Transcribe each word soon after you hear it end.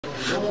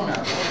don't want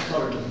our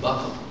watercolor to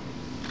buckle.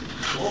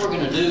 So what we're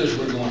going to do is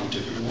we're going to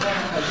lay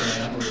our paper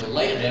down, we're going to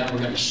lay it down, we're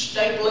going to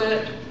staple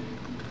it,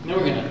 and then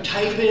we're going to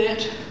tape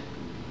it,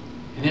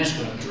 and then it's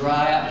going to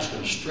dry out, it's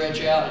going to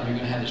stretch out, and you're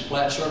going to have this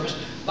flat surface.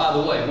 By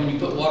the way, when you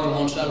put water on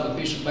one side of a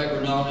piece of paper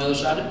and not on the other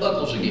side, it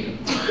buckles again.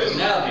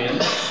 Now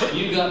then,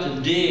 you've got to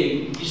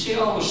dig. You see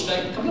all those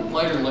staples? Come up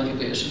later and look at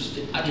this.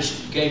 I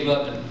just gave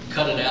up and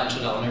cut it out and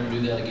said I'll never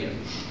do that again.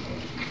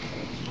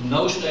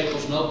 No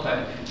staples, no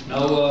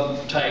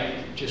tape.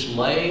 Just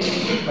lay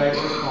the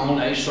paper on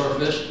a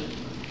surface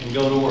and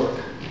go to work.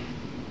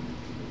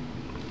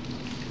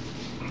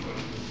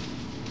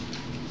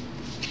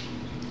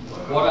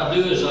 What I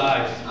do is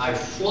I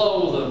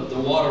flow the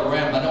water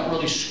around, but I don't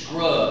really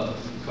scrub,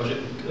 because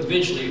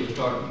eventually it will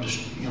start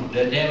just,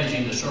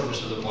 damaging the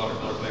surface of the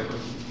watercolor paper.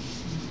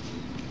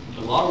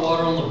 A lot of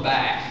water on the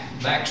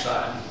back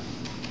side.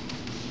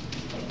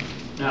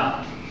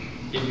 Now,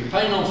 if you're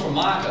painting on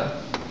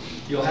Formica,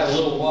 you'll have a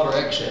little water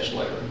excess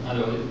later. I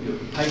know your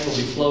paper will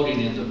be floating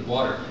in the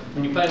water.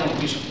 When you paint on a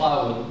piece of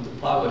plywood, the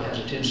plywood has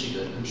a tendency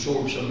to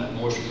absorb some of that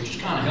moisture, which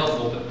is kind of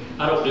helpful, but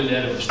I don't do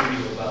that in the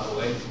studio, by the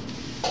way.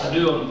 I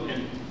do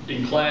them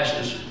in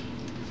classes,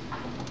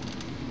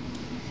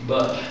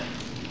 but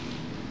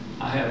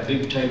I have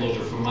big tables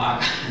of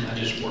Formica, and I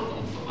just work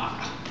on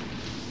Formica.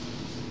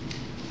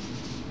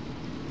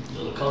 A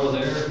little color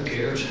there, who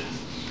cares?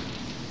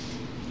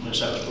 Unless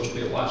that was supposed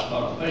to be a white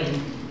spot on the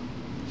painting.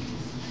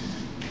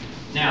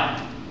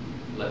 Now,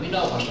 let me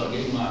know if I start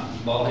getting my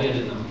bald head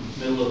in the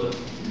middle of the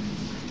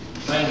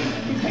painting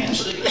and you can't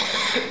see it.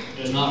 It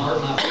does not hurt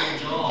my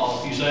feelings at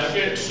all. If you say, I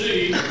can't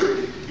see,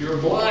 you're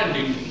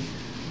blinding me.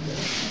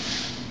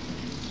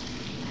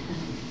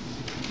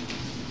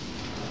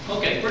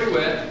 Okay, pretty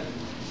wet.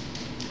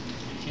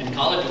 In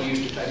college, we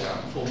used to take our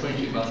full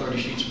printing, about 30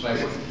 sheets of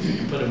paper,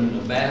 and put them in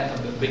a bath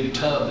of a big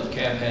tub that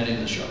Cab had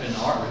in the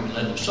art room, and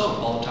let them soak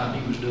all the time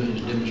he was doing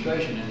his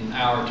demonstration. And an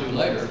hour or two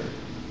later,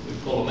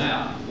 we'd pull them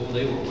out. Well,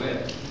 they were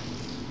wet.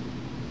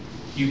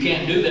 You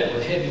can't do that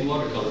with heavy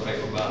watercolor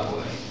paper, by the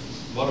way.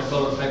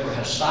 Watercolor paper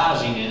has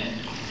sizing in it.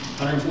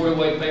 140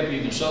 weight paper,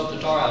 you can soak the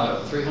tar out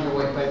of it. 300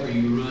 weight paper,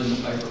 you ruin the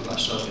paper by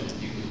soaking it.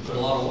 You can put a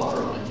lot of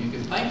water on it. You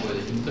can paint with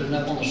it. You can put it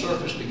up on the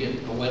surface to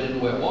get a wet in a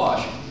wet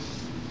wash,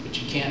 but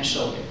you can't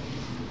soak it.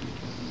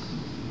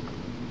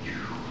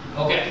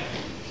 Okay.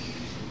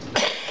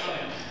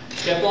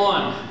 Step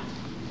 1.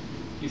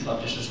 You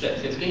thought this was step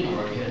 15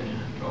 already, hadn't you?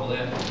 Draw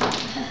that.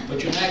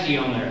 Put your Mackie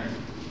on there.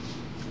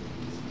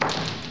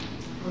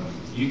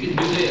 You can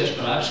do this,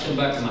 but I just come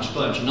back to my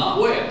sponge. Not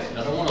wet.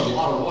 I don't want a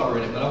lot of water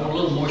in it, but I want a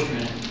little moisture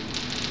in it.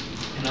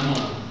 And I'm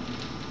going to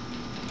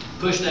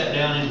push that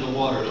down into the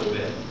water a little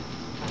bit.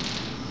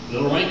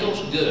 Little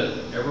wrinkles,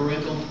 good. Every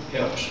wrinkle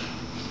helps.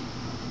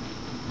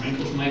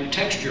 Wrinkles make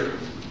texture.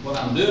 What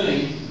I'm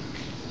doing,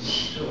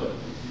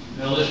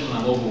 now this one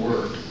I'm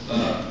overworked.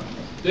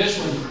 This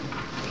one, I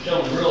was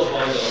telling the girls a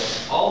while ago,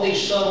 all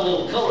these subtle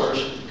little colors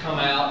come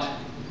out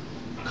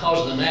because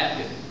of the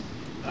napkin.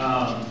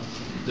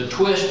 The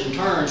twist and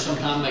turns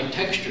sometimes make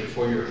texture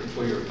for your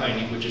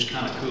painting, which is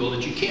kind of cool,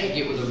 that you can't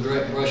get with a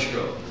direct brush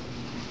stroke.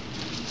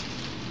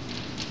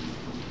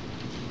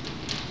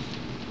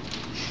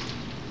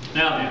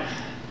 Now then,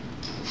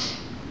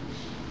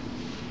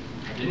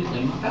 I didn't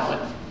clean my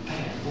palette.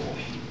 Bad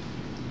boy.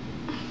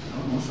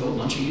 I'm going to throw a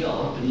bunch of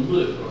yellow up in the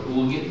blue, or it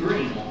will get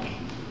green on me.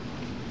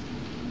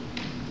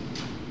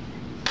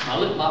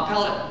 My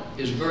palette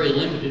is very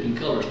limited in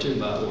colors too,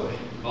 by the way.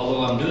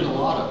 Although I'm doing a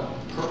lot of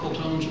purple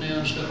tones now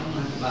and stuff, I'm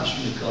going to have to buy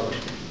some new colors.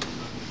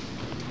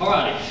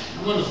 Alrighty,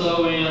 I'm going to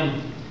throw in,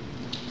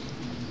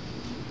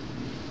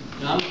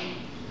 now I'm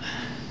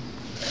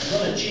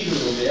going to cheat a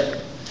little bit.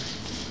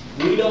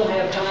 We don't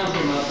have time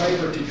for my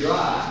paper to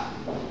dry.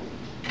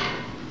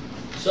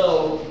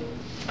 So,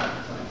 if I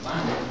can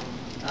find it,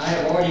 I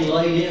have already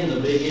laid in the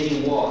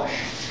beginning wash.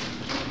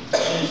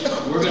 Since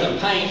we're going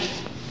to paint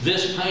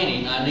this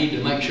painting, I need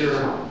to make sure, I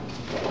don't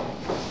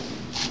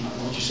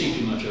want you to see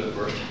too much of it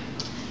first.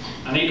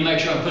 I need to make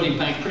sure I'm putting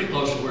paint pretty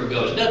close to where it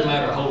goes. It doesn't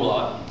matter a whole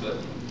lot, but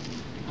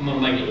I'm going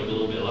to make it look a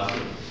little bit like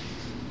it.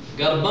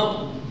 Got a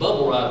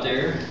bubble right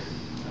there.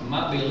 It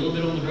might be a little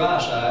bit on the dry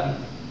side.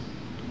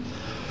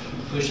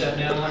 Push that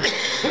down like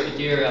that, get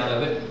the air out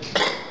of it.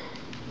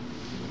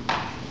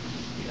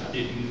 Yeah, I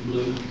did use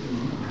blue.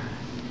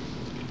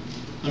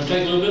 I'm going to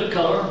take a little bit of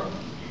color,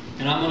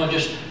 and I'm going to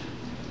just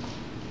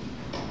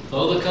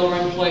throw the color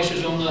in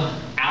places on the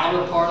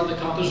outer part of the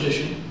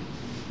composition.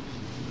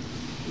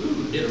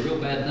 Ooh, it did a real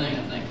bad thing,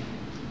 I think.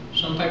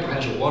 Some paper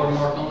has a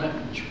watermark on it.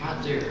 It's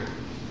right there.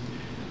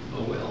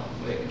 Oh well,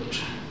 the way it goes.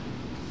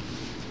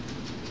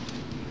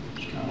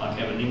 It's kind of like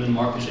having Neiman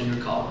Marcus in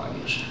your collar, I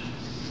guess.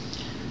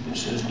 It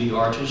says D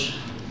arches.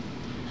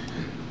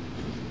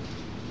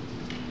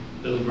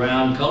 Little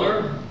ground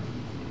color.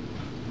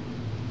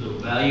 Little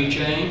value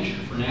change.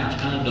 For now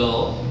it's kind of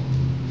dull.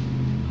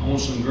 I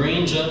want some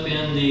greens up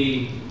in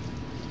the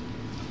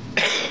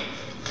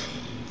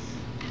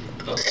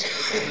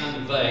behind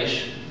the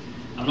vase.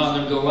 I'm not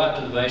going to go right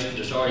to the vase because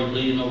it's already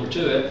bleeding over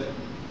to it.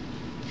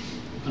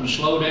 Going to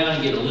slow down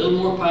and get a little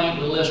more paint,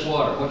 a little less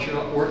water. What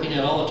you're working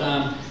at all the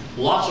time,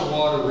 lots of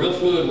water, real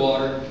fluid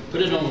water,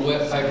 put it on the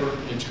wet paper,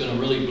 it's going to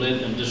really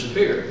blend and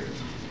disappear.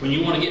 When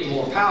you want to get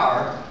more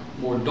power,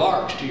 more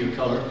darks to your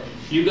color,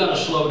 you've got to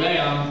slow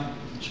down,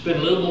 spend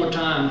a little more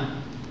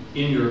time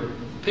in your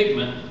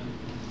pigment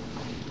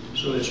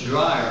so it's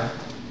drier,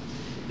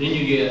 then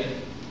you get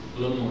a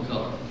little more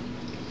color,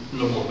 a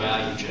little more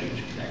value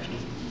change, actually.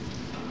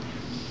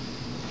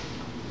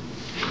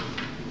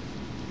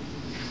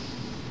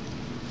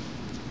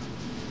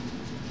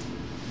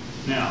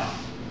 Now,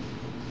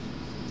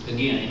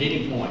 again, at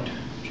any point,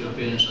 jump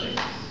in and say,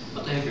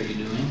 what the heck are you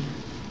doing?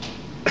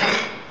 A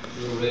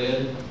little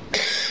red.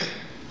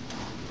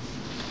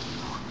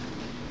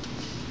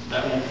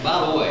 That one,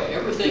 by the way,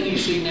 everything you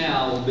see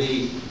now will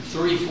be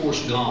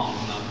 3/4 gone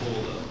when I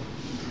pull the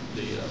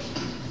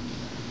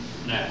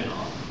napkin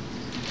off.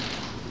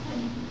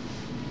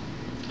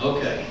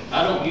 Okay,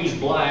 I don't use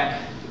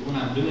black when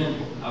I'm doing,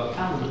 I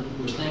kind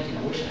of was thinking,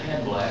 I wish I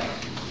had black.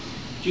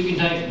 You can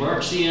take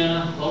burnt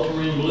sienna,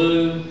 ultramarine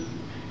blue,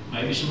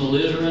 maybe some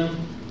alizarin,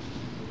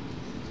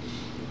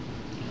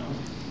 you know,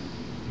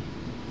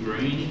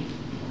 green,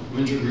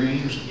 Windsor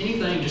greens,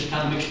 anything just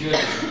kind of mix together.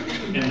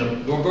 And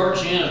the burnt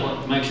sienna is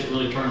what makes it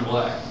really turn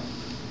black.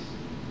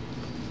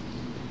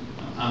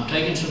 I'm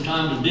taking some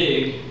time to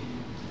dig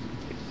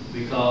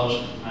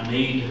because I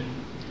need a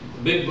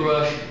big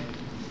brush,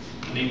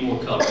 I need more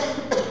color.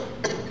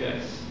 Okay.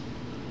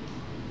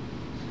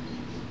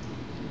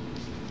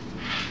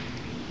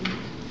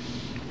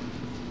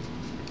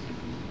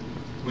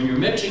 When you're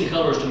mixing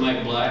colors to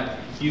make black,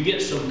 you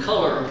get some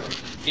color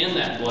in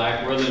that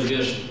black rather than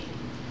just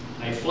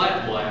a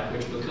flat black,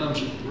 which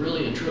becomes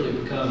really and truly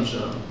becomes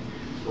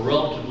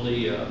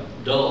relatively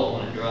dull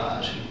when it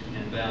dries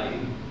in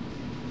value.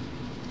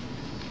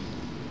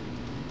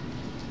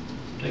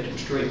 Take some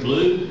straight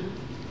blue.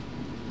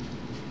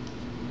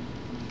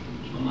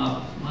 So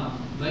my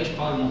base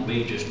probably won't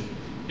be just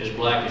as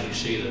black as you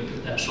see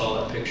that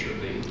solid picture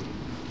be.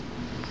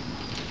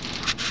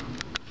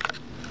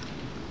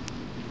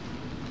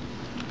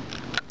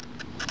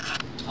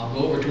 I'll go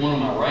over to one of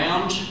my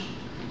rounds.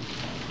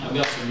 I've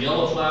got some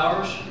yellow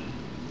flowers.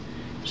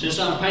 Since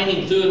I'm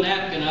painting through a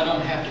napkin, I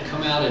don't have to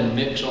come out and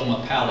mix on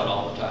my palette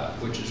all the time,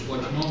 which is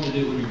what you normally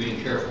do when you're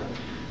being careful.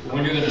 But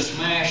when you're going to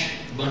smash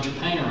a bunch of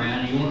paint around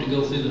and you want it to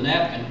go through the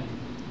napkin,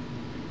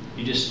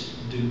 you just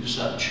do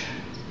such.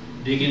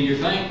 Dig into your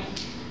paint.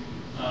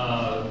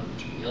 Some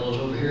yellows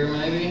over here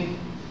maybe.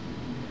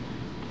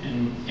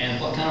 And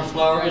what kind of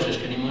flower is this?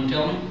 Can anyone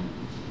tell me?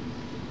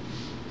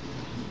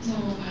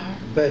 Sunflower.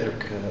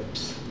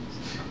 Buttercups.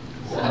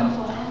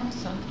 Sunflower.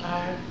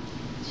 Sunflower.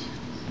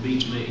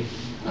 Beats me.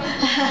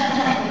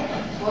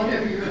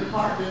 Whatever your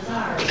heart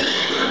desires.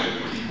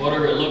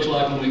 Whatever it looks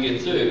like when we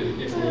get through,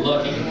 if we're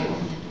lucky.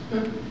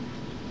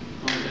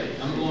 Okay,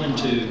 I'm going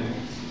to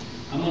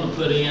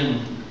put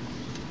in,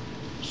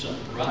 so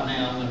right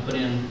now I'm going to put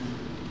in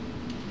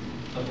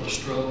a couple of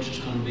strokes. It's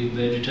going to be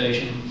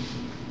vegetation.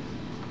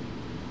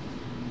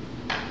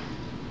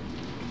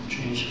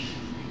 Change,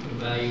 put a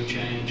value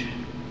change.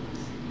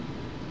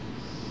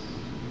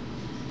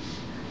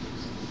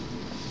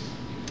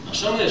 Now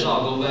some of this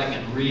I'll go back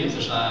and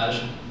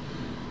re-emphasize.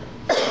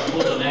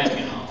 Pull the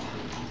napkin off.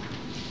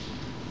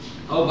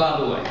 Oh, by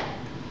the way,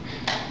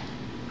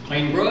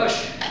 clean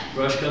brush.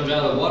 Brush comes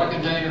out of the water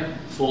container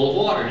full of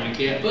water, and you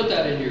can't put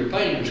that into your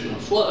paint, it's going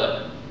to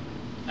flood.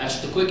 That's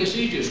the quickest,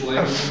 easiest way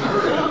when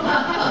you're in a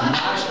hurry.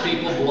 Nice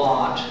people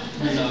blot,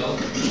 you know,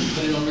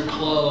 put it on their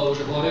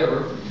clothes or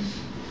whatever.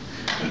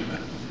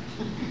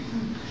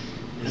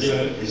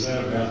 Is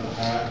that about the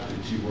height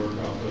that you work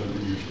off of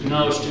in your studio?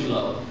 No, it's too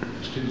low.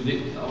 It's too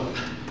big.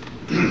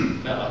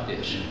 About like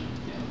this. Yeah.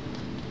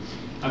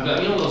 I've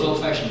got, you know, those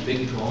old-fashioned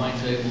big drawing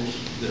tables,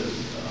 the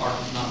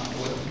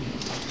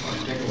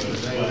architectural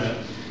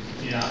tables.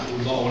 Yeah, we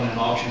bought one at an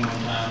auction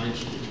one time.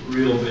 It's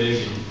real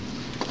big and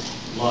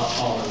a lot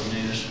taller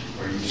than this.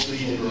 Are you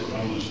seated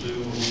on the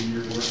stool when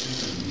you're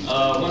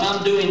working? When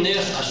I'm doing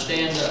this, I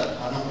stand up.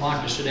 I don't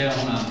like to sit down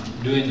when I'm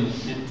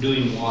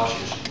doing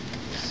washes.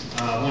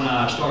 When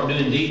I start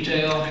doing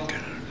detail,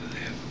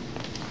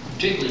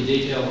 particularly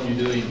detail when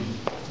you're doing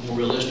more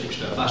realistic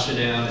stuff, I sit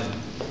down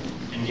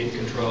and get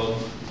control.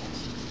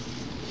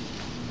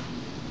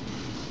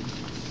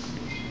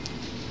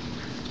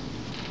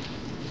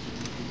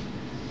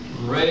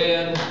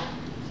 Red,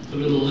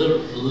 put a little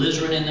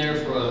alizarin in there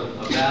for a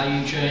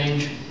value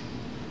change.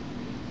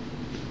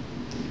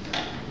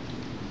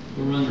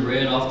 We'll run the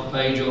red off the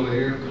page over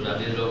here because I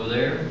did it over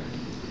there.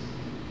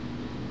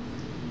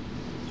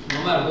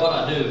 No matter what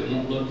I do, it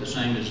won't look the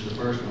same as the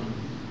first one.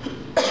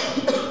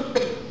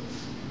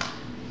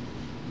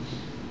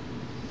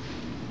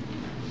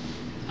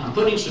 I'm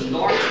putting some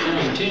darks in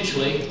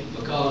intentionally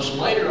because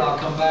later I'll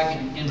come back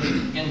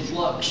and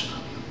influx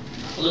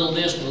a little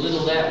this and a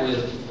little that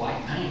with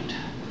white paint,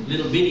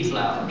 little bitty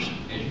flowers,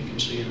 as you can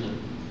see in the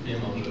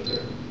demos up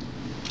there.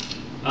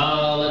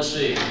 Let's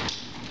see.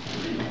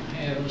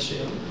 Let's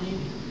see. I need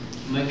to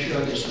make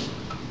sure I get some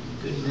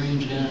good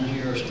greens down in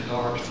here or some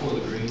darks for the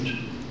greens.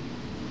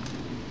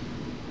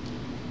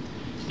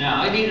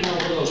 Now, I need to know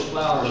where those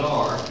flowers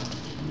are.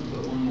 I'm gonna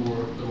put one more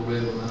little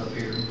red one up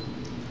here.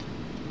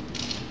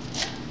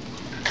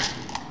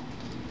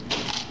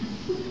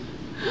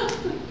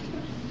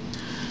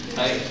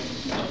 Hey,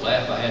 don't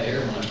laugh, I had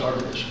hair when I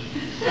started this.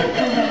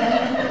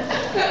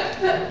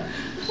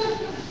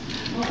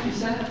 Well, you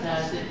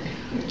sanitized it.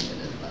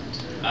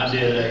 I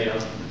did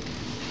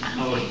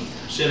I was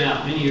sent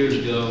out many years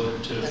ago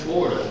to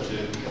Florida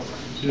to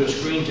do a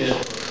screen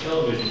test for a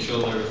television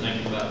show they were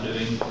thinking about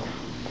doing.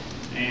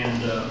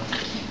 And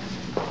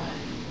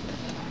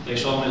they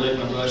saw me lick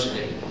my brush and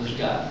this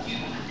guy, you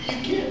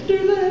can't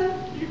do that.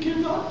 You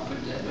cannot put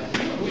that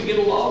back. We get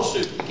a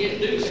lawsuit, you can't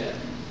do that.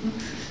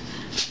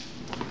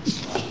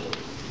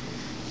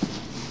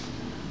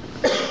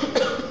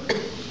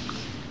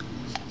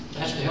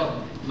 That's to help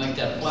make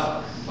that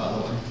flower, by the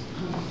way.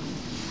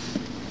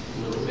 A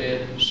little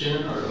red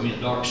center, or I mean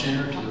a dark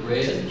center to the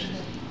red.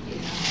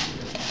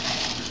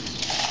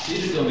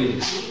 These are going to be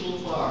the coolest little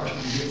flowers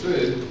when you get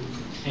through,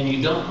 and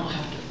you don't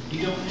have to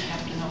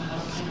know how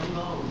to paint a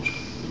rose.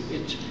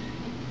 It's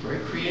very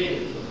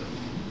creative.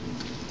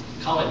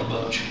 College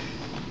bunch,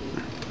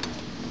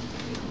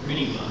 or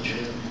any bunch.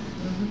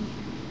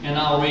 And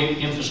I'll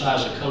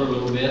re-emphasize the color a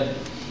little bit.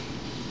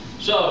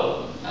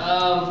 So,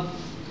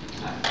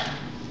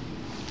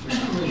 for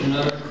some reason or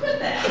another, Quit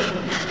that.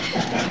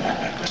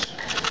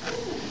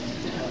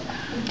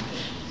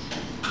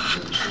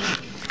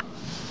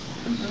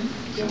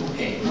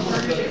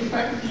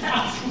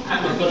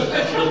 I'm going to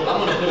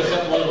put a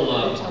couple little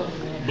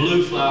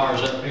blue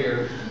flowers up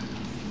here.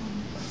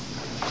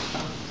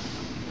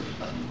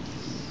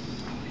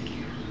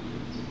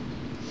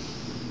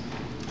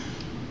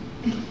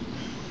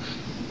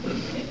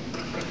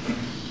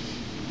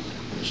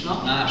 It's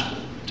not nice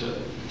to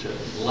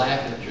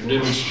laugh at your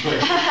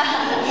demonstration.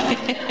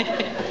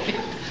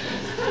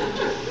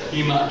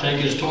 He might take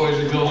his toys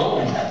and go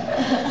home.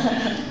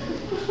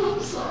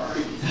 I'm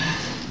sorry.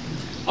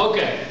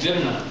 Okay, good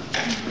enough.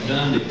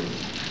 Done deal.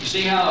 You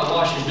see how a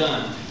wash is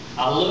done?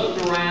 I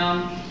looked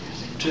around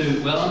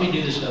to, well, let me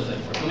do this other thing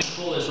first. Let me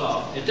pull this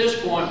off. At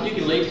this point, you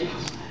can leave. I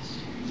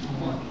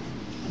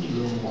need a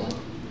little more.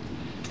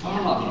 Oh,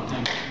 I'm not going to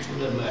paint it, so it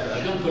doesn't matter.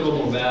 I'm going to put a little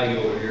more value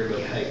over here,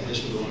 but hey, this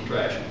is going to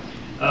trash it.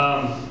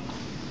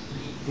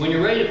 When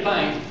you're ready to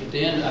paint, at the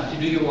end, after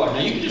you do your wash,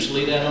 now you can just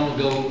leave that on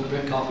and go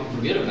drink coffee and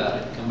forget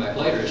about it. Come back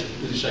later, it's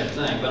do the same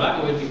thing. But I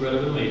go ahead and get rid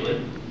of it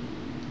immediately.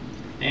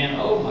 And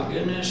oh my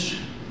goodness,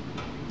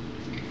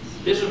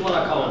 this is what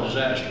I call a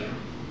disaster.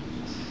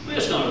 Well,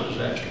 it's not a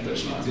disaster, but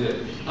it's not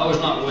good. I was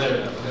not wet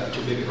enough. I got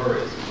too big a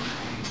hurry.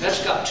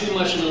 That's got too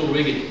much little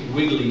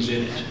wigglies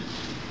in it.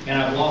 And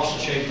I've lost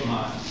the shape of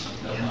my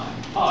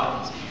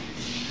pot,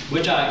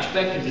 which I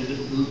expected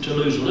to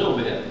lose a little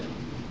bit.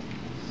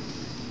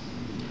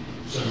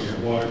 So your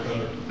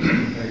watercolor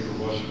paper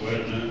wasn't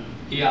wet enough?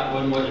 Yeah,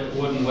 it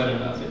wasn't wet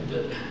enough. I'm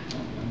going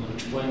to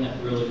explain that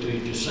really to you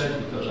in just a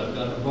second, because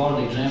I brought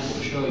an example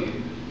to show you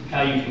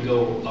how you can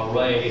go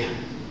array.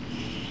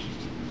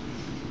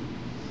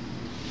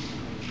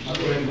 I'll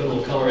go ahead and put a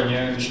little color in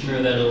there and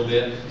smear that a little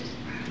bit.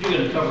 You're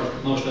going to cover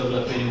most of it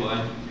up anyway.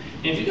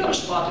 And if you've got a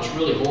spot that's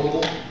really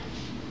horrible,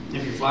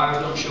 if your flowers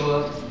don't show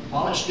up,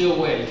 while it's still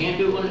wet, you can't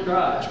do it when it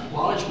dries.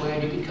 While it's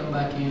wet, you can come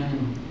back in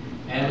and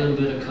add a little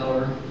bit of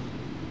color.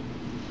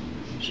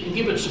 So you can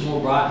give it some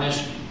more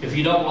brightness. If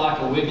you don't like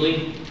a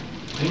wiggly,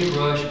 clean your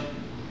brush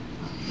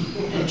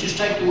and just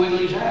take the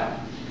wigglies out.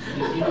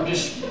 You know,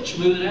 just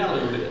smooth it out a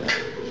little bit.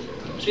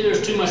 See,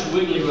 there's too much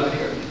wiggly right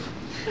here.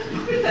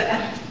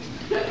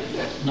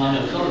 Not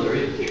enough color there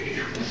is.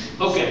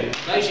 Okay,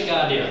 basic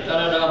idea.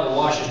 Da-da-da, the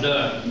wash is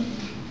done.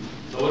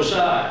 Throw it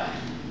aside.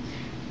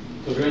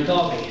 Go drink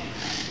coffee.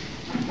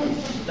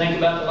 Think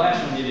about the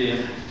last one you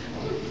did.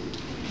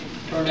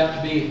 Turned out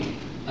to be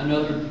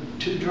another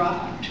too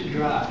dry.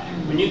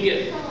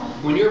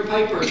 When your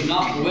paper is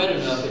not wet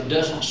enough, it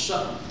doesn't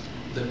suck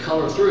the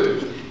color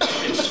through.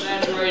 If it's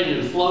saturated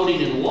and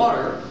floating in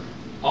water,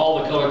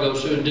 all the color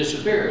goes through and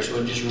disappears, so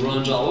it just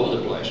runs all over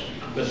the place.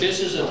 But this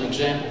is an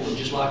example of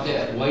just like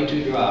that, way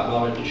too dry. I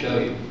brought it to show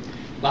you.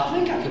 But I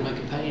think I could make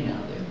a painting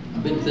out of it.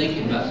 I've been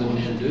thinking about going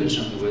ahead and doing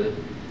something with it,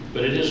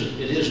 but it is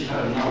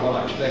kind of not what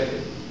I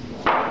expected.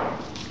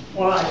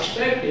 What I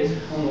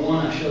expected on the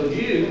one I showed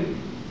you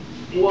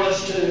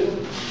was to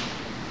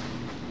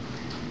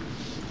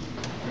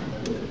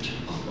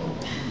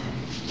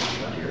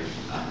right here.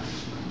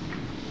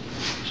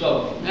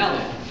 So now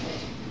then,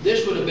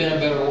 this would have been a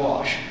better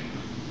wash.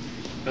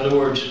 In other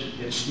words,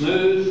 it's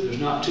smooth. There's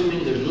not too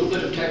many. There's a little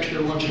bit of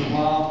texture once in a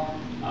while.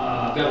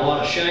 I've got a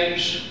lot of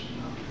shapes.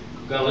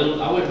 Got a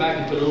little. I went back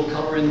and put a little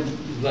color in the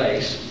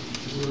vase.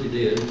 I really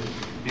did.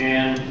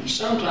 And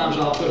sometimes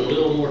I'll put a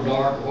little more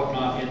dark or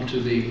whatnot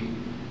into the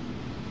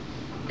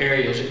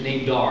areas that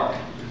need dark.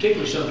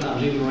 Particularly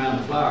sometimes even around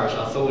the flowers,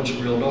 I'll throw in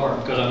some real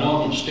dark because I know I'm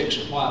going to stick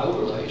some white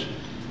overlays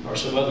or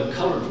some other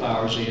colored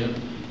flowers in.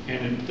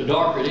 And the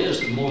darker it is,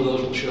 the more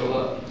those will show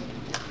up.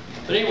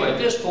 But anyway, at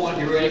this point,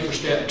 you're ready for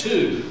step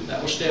 2.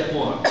 That was step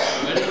 1.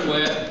 Ready to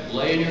wet,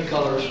 lay in your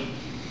colors.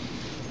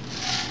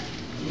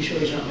 Let me show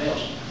you something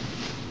else.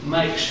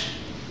 makes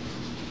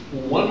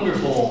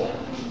wonderful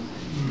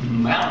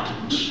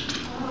mountains.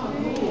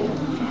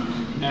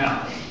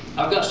 Now,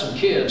 I've got some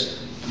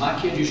kids. My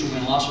kids used to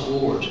win lots of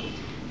awards,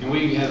 and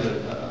we have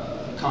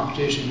a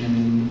competition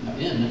in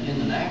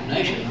the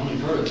nation. I don't even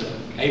heard of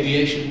the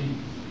aviation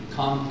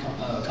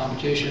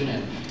competition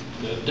and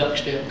the duck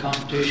step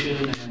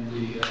competition and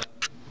the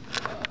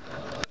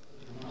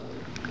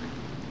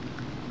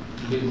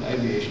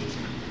aviation.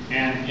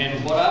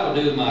 And what I would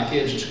do with my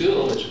kids at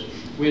school is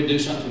we'd do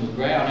something with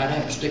ground. I'd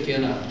have to stick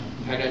in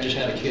in fact, I just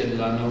had a kid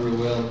that I know real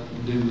well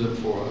do look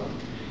for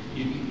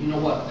you know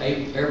what,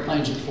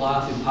 airplanes that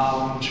fly through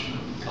pylons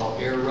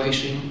called air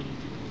racing.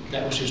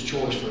 That was his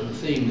choice for the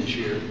theme this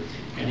year.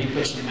 And he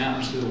put some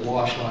mountains through a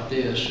wash like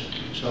this.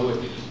 So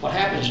what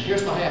happens,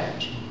 here's what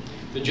happens.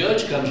 The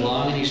judge comes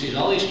along and he sees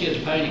all these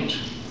kids' paintings,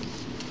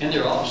 and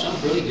they're all, some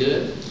really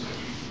good.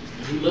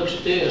 He looks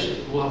at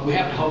this, well, we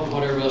have to hope that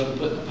whatever else we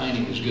put in the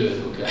painting is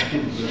good, okay?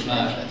 It looks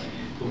nice.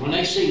 But when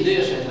they see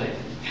this, they think,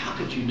 how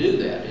could you do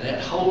that? And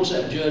that holds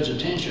that judge's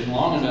attention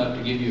long enough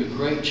to give you a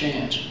great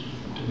chance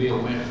to be a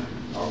winner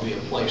or be a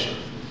placer.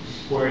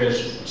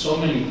 Whereas so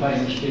many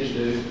paintings kids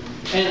do,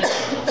 and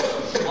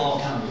all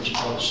kind of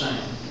are the same.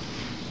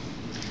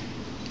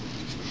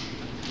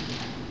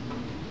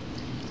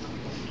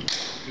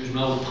 There's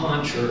no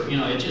punch or, you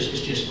know, it's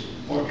just.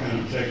 What kind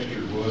of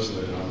texture was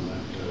that on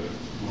that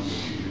one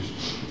that you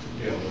just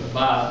held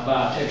up?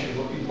 By texture,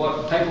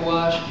 what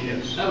paper-wise?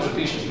 Yes. That was a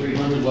piece of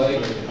 300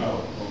 weight.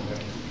 Oh,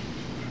 okay.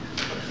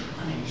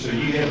 So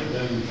you haven't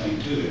done anything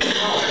to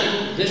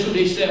it? This would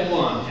be step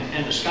one,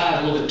 and the sky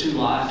is a little bit too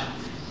light.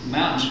 The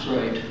mountain's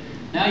great.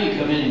 Now you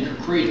come in and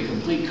create a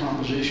complete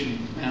composition,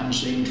 mountain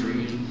scene,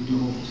 trees,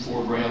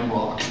 foreground,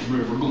 rocks,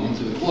 river going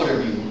through it,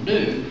 whatever you want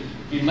to do.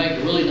 You make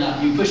it really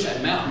nice. You push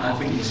that mountain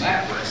off into the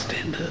background.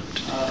 Stand up.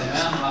 The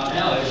mountain right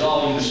now is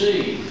all you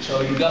see.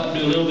 So you've got to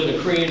do a little bit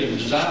of creative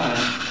design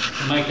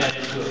to make that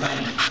into a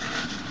painting.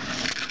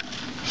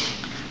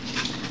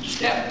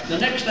 The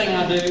next thing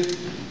I do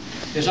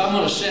is I'm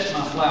going to set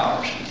my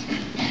flowers.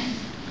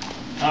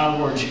 In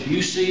other words,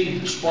 you see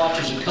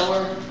splotches of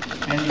color,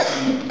 and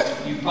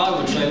you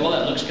probably would say, well,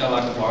 that looks kind of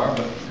like a flower,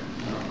 but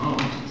I don't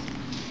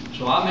know.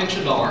 So I mix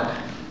a dark.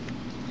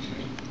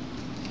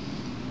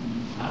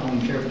 I don't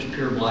even care if it's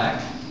pure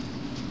black,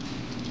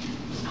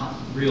 not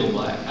real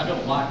black. I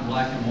don't like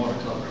black in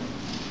watercolor.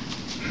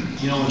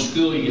 You know, in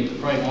school you get the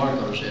frame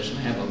watercolor sets and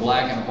they have a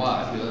black and a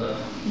white.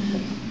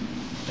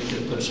 They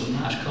could put some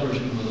nice colors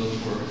in with those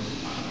words.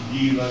 Do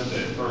you let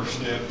that first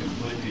step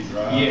completely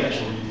dry? Yes,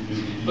 before you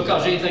do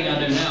because anything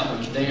I do now, if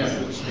it's damp,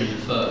 it's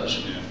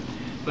fuzz. Yeah.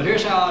 But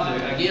here's how I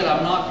do it. Again,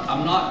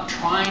 I'm not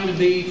trying to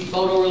be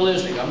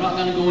photorealistic. I'm not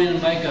going to go in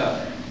and make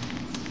a,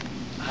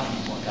 I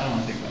don't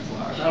want to think about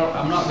flowers.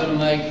 I'm not going to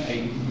make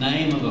a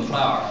name of a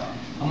flower.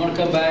 I'm going to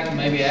come back and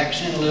maybe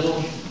accent a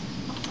little,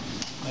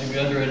 maybe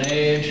under an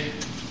edge.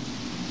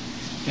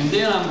 And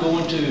then I'm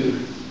going to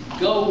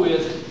go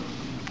with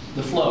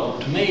the flow.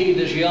 To me,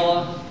 this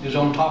yellow is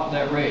on top of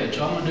that red,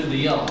 so I'm going to do the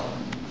yellow.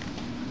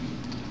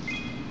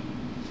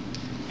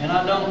 And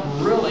I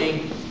don't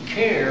really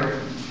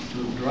care, it's a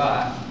little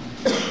dry.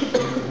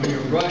 When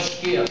your brush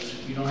skips,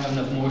 you don't have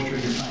enough moisture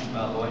in your paint,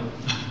 by the way.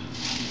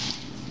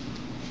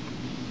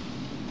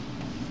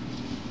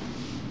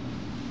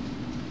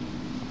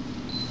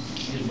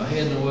 Is my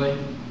head in the way?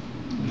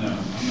 No.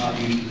 I'm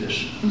not used to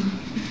this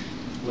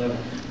level.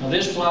 Now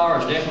this flower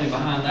is definitely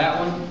behind that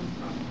one.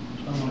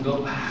 So I'm going to go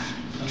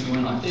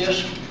in like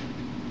this.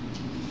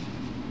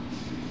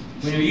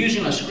 When you're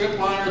using a script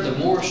liner, the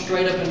more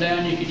straight up and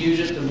down you can use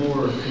it, the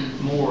more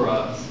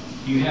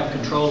you have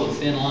control of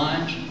thin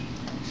lines.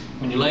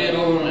 When you lay it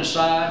over on its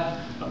side,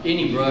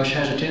 any brush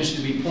has a tendency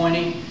to be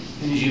pointy,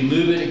 and as you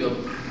move it, it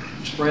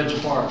spreads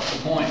apart to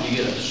the point, you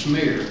get a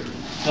smear.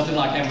 Nothing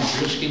like having a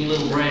real skinny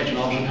little branch and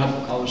all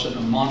of a sudden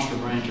a monster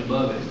branch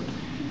above it.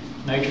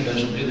 Nature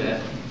doesn't do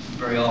that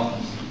very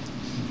often.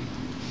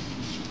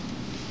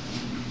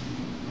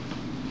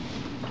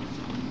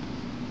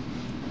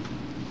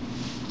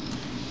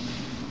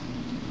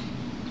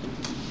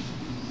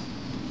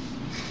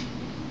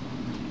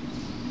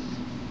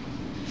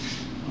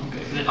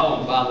 Okay.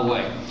 Oh, by the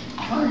way,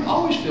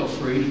 always feel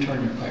free to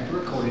turn your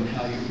paper according to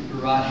how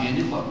you're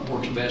right-handed, what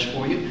works best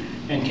for you.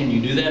 And can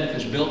you do that if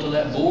it's built to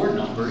that board?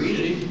 Not very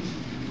easy.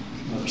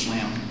 Another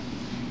slam.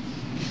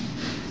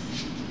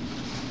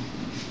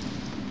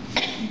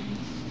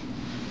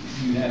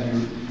 You have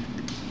your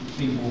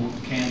people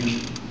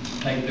canvas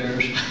tape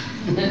theirs.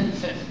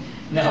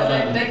 No,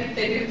 they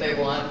do if they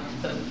want.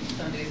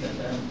 Some do, some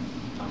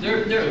don't.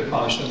 There are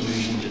probably some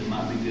reasons that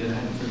might be good. I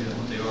haven't figured out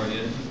what they are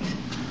yet.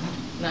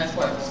 Nice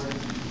whiteboard.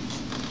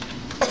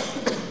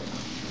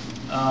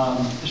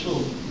 This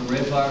little, the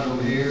red flowers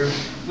over here,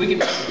 we can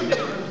make it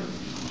different.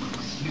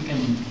 You can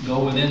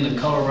go within the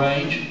color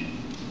range.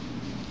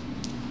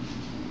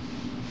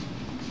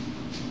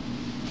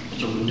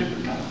 It's a little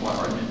different kind of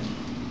flower, isn't it?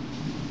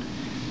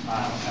 I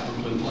don't have a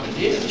clue what it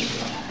is,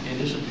 but it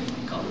is a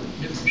different color,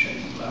 different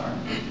shape of flower.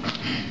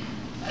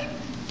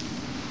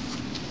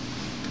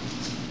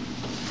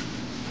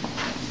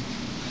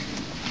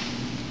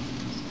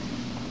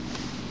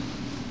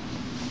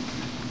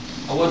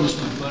 I wasn't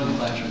this much fun in the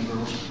classroom,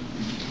 girls.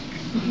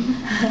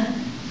 I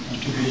was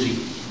too busy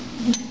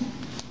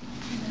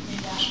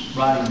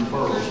writing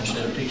referrals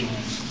instead of teaching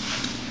them.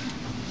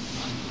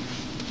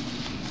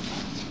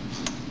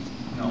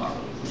 No, I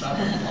really was.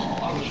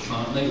 I was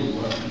fun. They were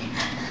working.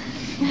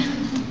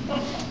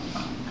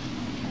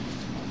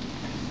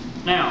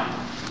 Now,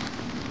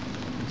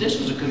 this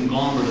is a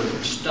conglomerate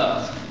of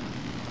stuff.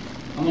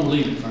 I'm going to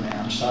leave it for now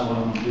and decide what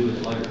I'm going to do with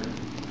it later.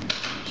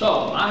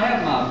 So, I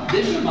have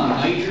this is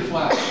my major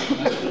flower.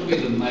 That's going to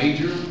be the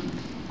major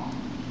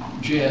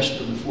gist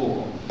of the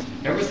floral.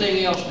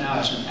 Everything else now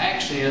is an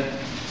accent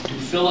to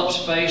fill up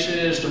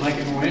spaces, to make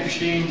it more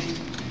interesting,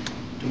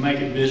 to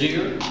make it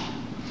busier,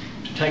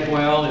 to take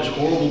away all this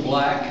horrible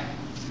black,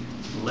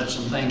 to let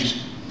some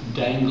things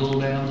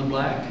dangle down the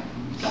black.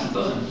 It's kind of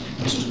fun.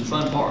 This is the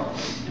fun part,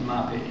 in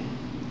my opinion.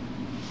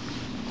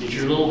 Is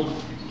your little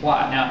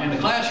white. Now, in the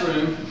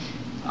classroom,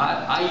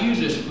 I use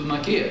this with my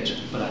kids,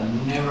 but I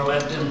never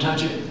let them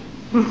touch it.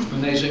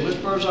 When they say,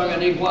 Mr. Birdsong, I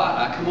need white,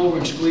 I come over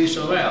and squeeze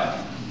some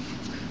out.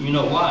 You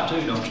know why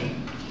too, don't you?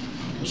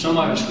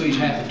 Somebody would squeeze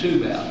half the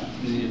tube out.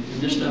 And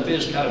this stuff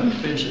is kind of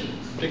expensive,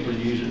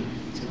 particularly to use it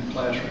in the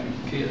classroom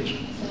for kids.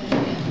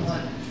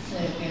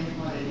 Say again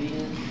what it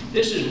is.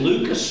 This is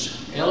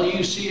Lucas,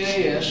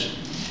 L-U-C-A-S,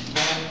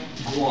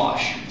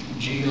 gouache,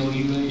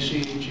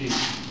 G-O-U-A-C-H-E.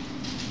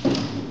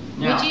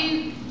 Now, Would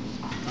you,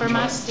 for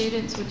my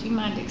students, would you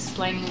mind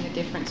explaining the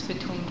difference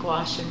between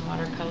gouache and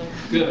watercolor?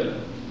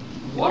 good.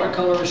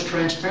 Watercolor is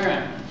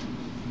transparent.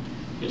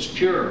 It's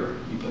pure.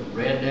 You put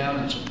red down,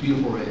 it's a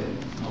beautiful red.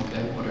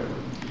 Okay, whatever.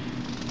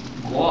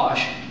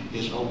 Gouache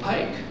is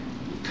opaque.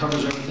 It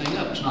covers everything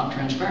up. It's not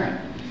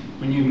transparent.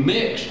 When you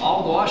mix,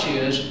 all gouache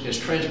is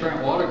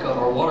transparent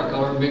watercolor, or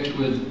watercolor mixed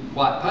with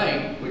white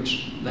paint,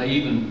 which they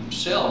even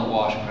sell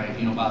gouache paint,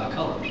 you know, by the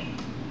colors.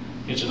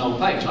 It's an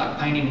opaque. It's like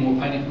painting, more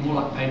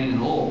like painting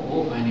in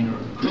oil painting or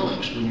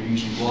acrylics when you're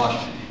using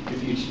gouache.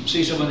 If you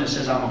see someone that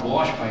says I'm a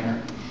gouache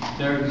painter,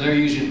 they're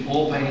using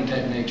oil painting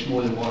techniques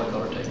more than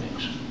watercolor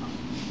techniques.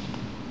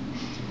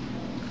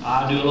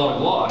 I do a lot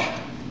of gouache,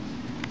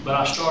 but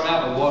I start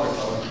out with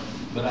watercolor,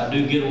 but I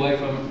do get away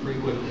from it pretty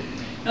quickly.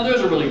 Now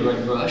there's a really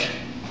great brush.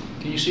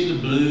 Can you see the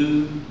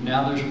blue?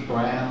 Now there's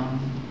brown.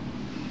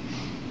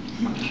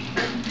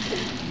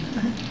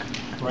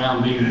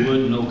 Brown being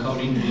wood, no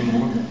coating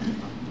anymore.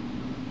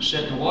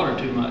 Set in the water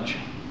too much.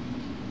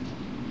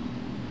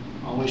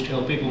 I always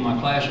tell people in my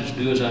classes,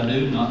 do as I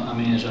do,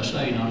 as I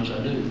say, not as I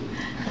do.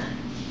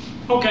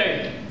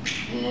 Okay,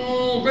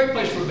 great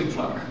place for a big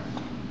flower.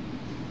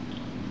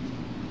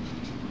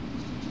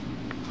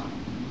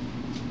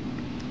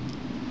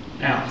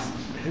 Now,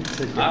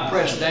 I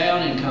press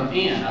down and come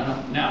in.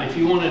 Now, if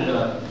you wanted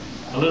a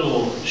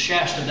little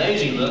Shasta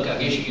daisy look, I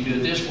guess you could do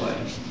it this way.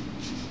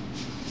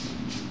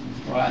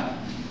 Right?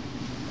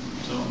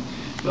 So,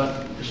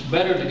 but it's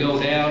better to go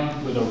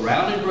down with a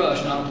rounded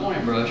brush, not a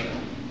pointed brush,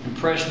 and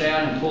press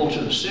down and pull to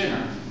the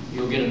center.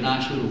 You'll get a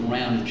nice little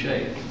rounded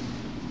shape.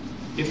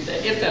 If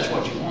that's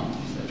what you want.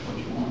 If that's what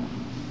you want.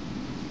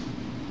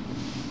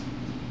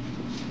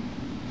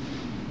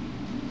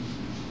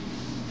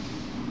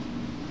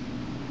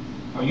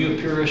 Are you a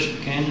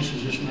purist, Candace?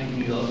 Is this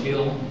making you ill?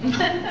 No,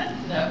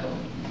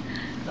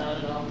 not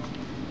at all.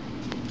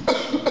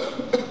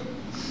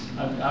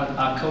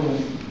 I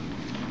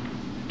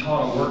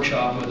taught a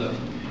workshop with a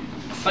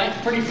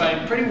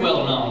pretty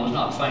well-known, was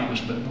not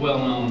famous, but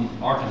well-known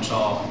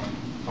Arkansas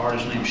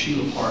artist named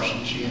Sheila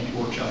Parsons. She had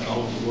workshops all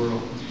over the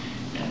world.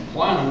 And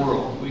why in the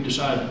world we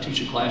decided to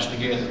teach a class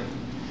together?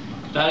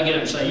 Because I'd get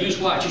up and say, use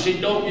white. She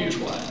said, don't use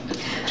white.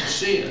 It's a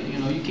sin. You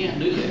know, you can't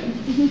do that.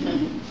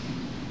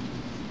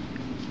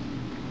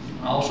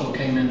 I also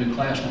came into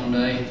class one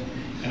day,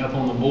 and up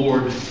on the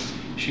board,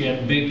 she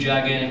had big,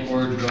 gigantic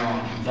words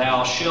drawn.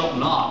 Thou shalt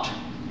not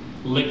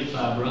lick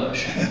thy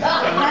brush.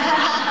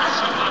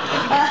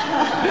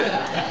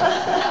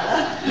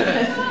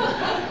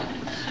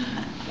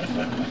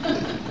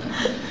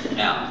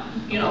 Now,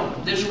 you know,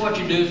 this is what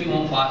you do if you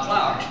want white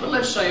flowers. But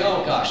let's say,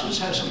 oh gosh, let's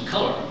have some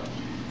color.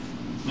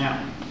 Now,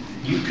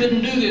 you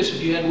couldn't do this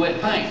if you had wet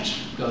paints,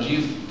 because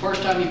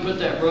first time you put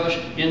that brush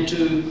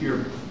into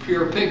your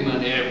pure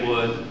pigment, it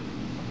would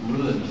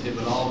ruin it. It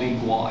would all be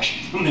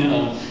gouache. You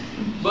know?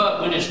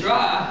 But when it's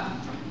dry,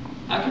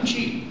 I can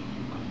cheat.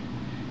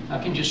 I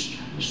can just,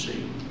 let's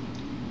see.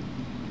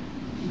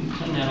 Let me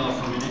clean that off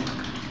for a minute.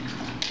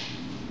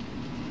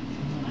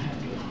 I'm gonna have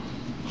to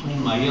clean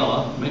my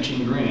yellow,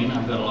 mixing green.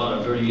 I've got a lot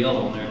of dirty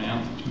yellow in there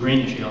now. It's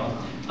greenish yellow.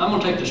 I'm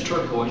gonna take this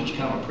turquoise, it's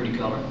kind of a pretty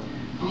color.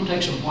 I'm gonna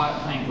take some white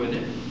paint with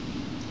it.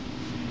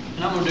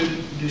 And I'm gonna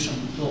do some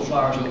little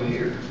flowers over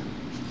here.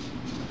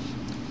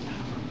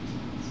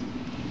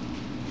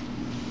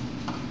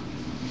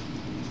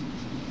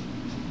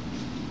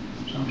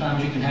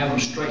 Sometimes you can have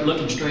them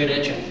looking straight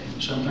at you.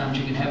 Sometimes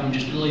you can have them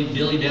just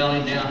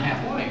dilly-dallying down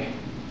halfway.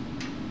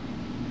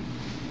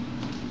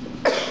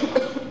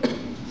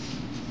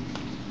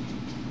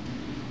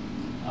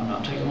 I'm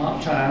not taking a lot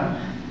of time.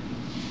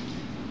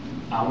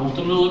 I want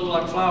them to look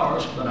like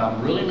flowers, but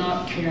I'm really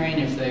not caring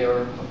if they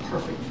are a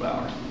perfect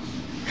flower.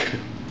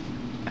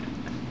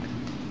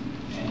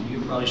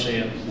 probably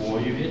saying, boy,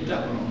 you hit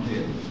that one on the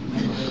head.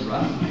 Maybe I hit it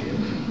right on the head.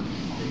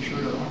 Pretty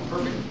sure that one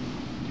perfect.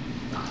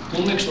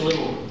 We'll mix a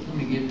little, let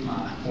me get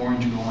my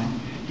orange going.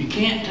 You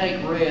can't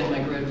take red and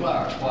make red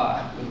flowers.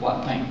 Why? With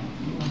white paint.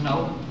 You want to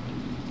know?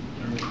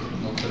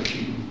 No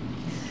cookie.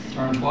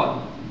 Turns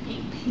what?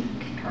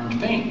 Turns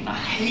pink. I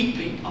hate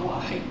pink. Oh,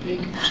 I hate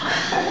pink.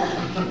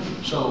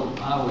 So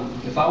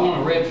if I want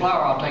a red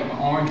flower, I'll take my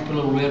orange, put a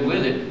little red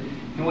with it,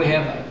 and we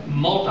have a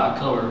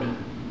multicolored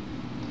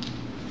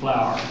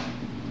flower.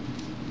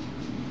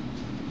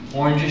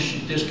 Orangish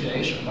in this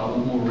case. If I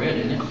want more red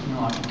in it, you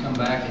know, I can come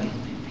back and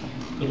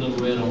put a little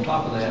red on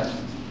top of that.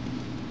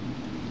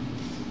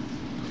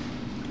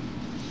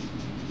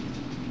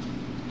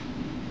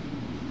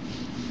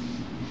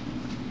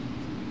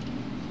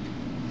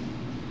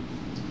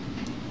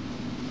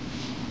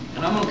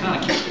 And I'm going to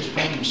kind of keep this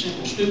painting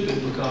simple,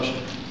 stupid, because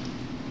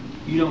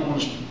you don't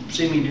want to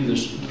see me do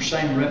this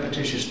same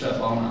repetitious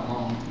stuff all night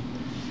long.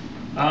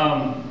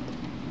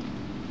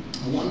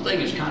 One thing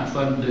that's kind of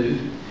fun to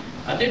do,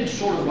 I did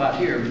sort of right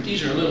here, but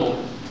these are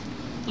little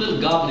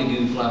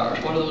gobbledygook flowers.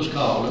 What are those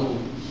called?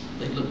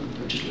 They're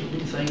just little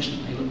bitty things,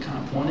 and they look kind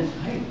of pointed.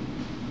 Hey,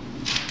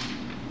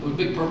 those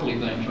big purpley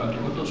things right there.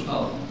 What are those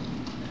called?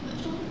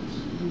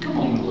 Come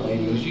on,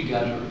 ladies, you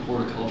guys are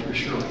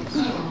horticulturists, surely.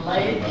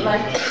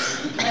 Like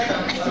something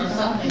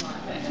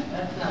like that.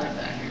 That's not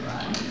exactly right.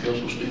 I don't feel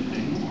so stupid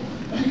anymore.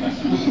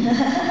 You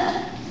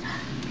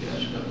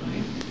guys got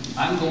me.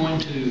 I'm going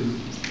to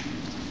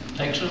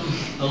take some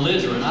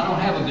alizarin. I don't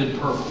have a good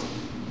purple.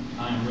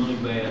 I am really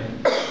bad.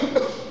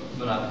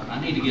 But I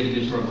need to get a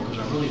good purple because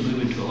I really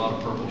move into a lot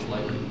of purples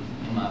lately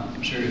in my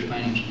serious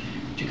paintings.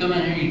 But you come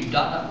in here, you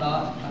dot, dot,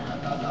 dot,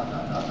 dot, dot, dot,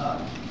 dot, dot,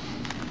 dot.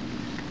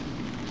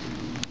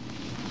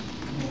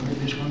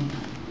 This one.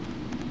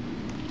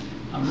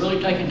 I'm really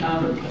taking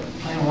time to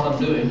plan what I'm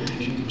doing,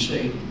 as you can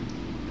see.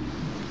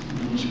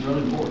 And it's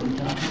really important.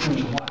 And I think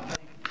there's a white paint.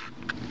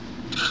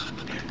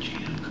 There,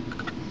 Jim.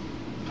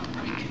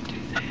 You can do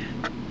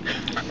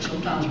that.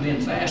 Sometimes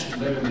being fast is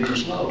better than being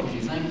slow if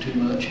you think too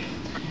much.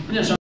 And then